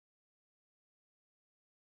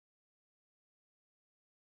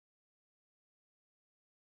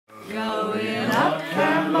Going up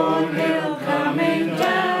Camborne Hill, coming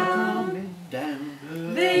down,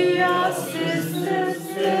 the odd sister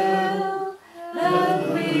still, the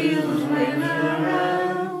wheels ring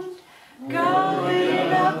around.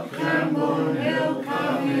 Going up Camborne Hill,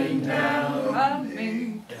 coming down,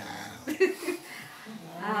 coming down.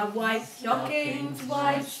 White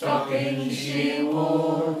stockings she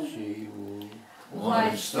wore.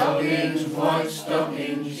 White stockings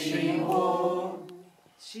she wore.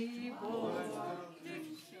 She wore.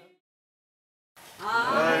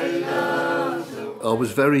 I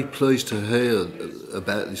was very pleased to hear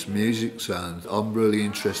about this music zone. I'm really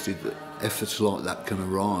interested that efforts like that can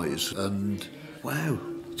arise, and wow,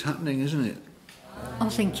 it's happening, isn't it? I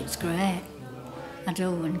think it's great. I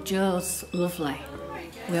do, and Joe's lovely.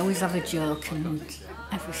 We always have a joke and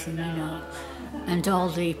everything, you know. And all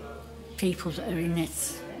the people that are in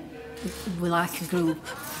it, we're like a group.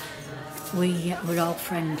 We're all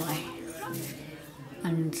friendly.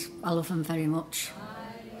 And I love them very much.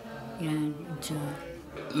 Yeah, and Joe.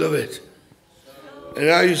 Love it. And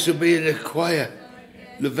I used to be in a choir,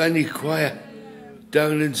 the Venny Choir,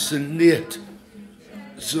 down in St Neot.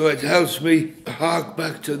 So it helps me hark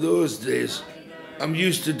back to those days. I'm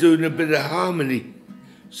used to doing a bit of harmony.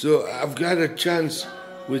 So I've got a chance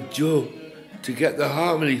with Joe to get the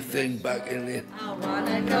harmony thing back in there. I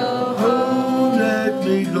wanna go home, let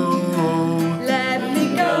me go home, let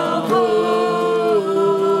me go home.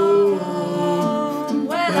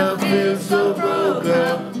 When I feel so broke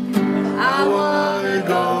up, I wanna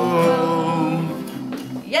go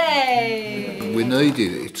home. Yay! We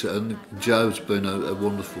needed it, and Joe's been a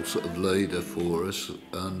wonderful sort of leader for us,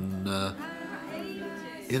 and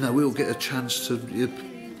you know, we'll get a chance to.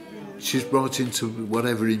 She's brought into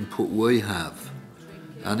whatever input we have,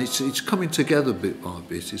 and it's coming together bit by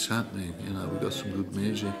bit. It's happening. You know, we've got some good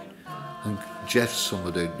music, and Jeff's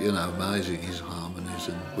somebody, you know, amazing, his harmonies,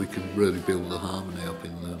 and we can really build the harmony up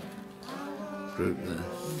in the group there.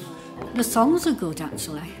 The songs are good,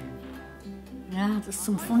 actually. Yeah, there's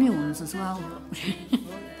some funny ones as well.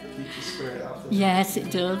 Yes, it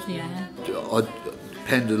does, yeah. I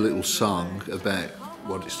penned a little song about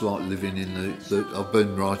what it's like living in the I've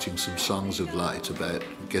been writing some songs of late about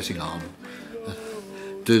getting on,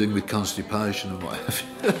 dealing with constipation and what have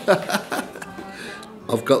you.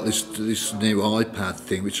 I've got this new iPad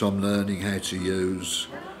thing which I'm learning how to use.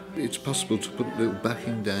 It's possible to put a little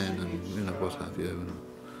backing down and, you know, what have you. And,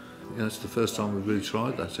 you know, it's the first time we've really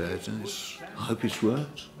tried that out, and I hope it's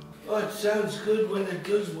worked. Oh, it sounds good when it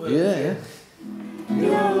does work. Yeah.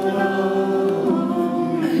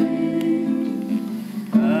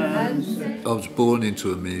 I was born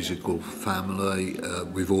into a musical family.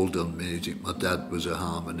 We've all done music. My dad was a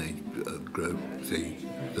harmony group,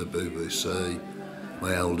 the BBC.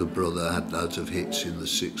 My elder brother had loads of hits in the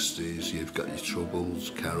 60s. You've Got Your Troubles,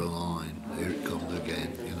 Caroline, Here It Comes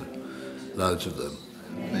Again, you know, loads of them.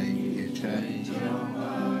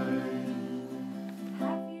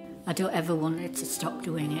 I don't ever want it to stop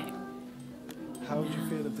doing it. How would you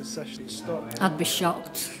feel if the session stopped? I'd be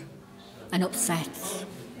shocked and upset.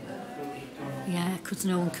 Yeah, because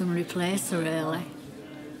no one can replace her really.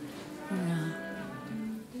 Yeah.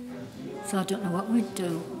 So I don't know what we'd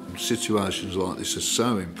do. Situations like this are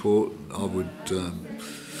so important.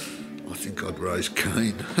 I think I'd raise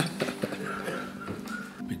Cain.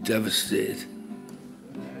 Be devastated.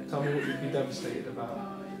 Tell me what you'd be devastated about.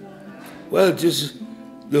 Well, just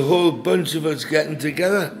the whole bunch of us getting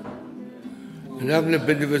together and having a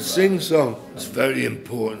bit of a sing-song. It's very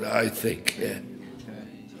important, I think, yeah.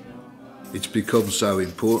 It's become so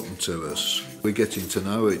important to us. We're getting to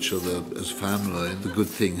know each other as family. The good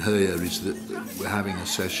thing here is that we're having a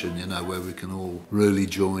session, you know, where we can all really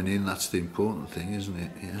join in. That's the important thing, isn't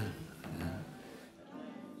it? Yeah.